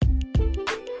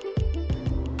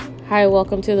Hi,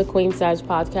 welcome to the QueenSagg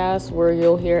podcast, where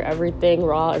you'll hear everything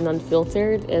raw and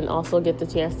unfiltered, and also get the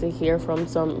chance to hear from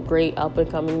some great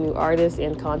up-and-coming new artists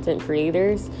and content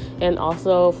creators, and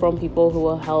also from people who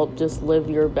will help just live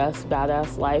your best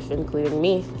badass life, including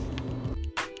me.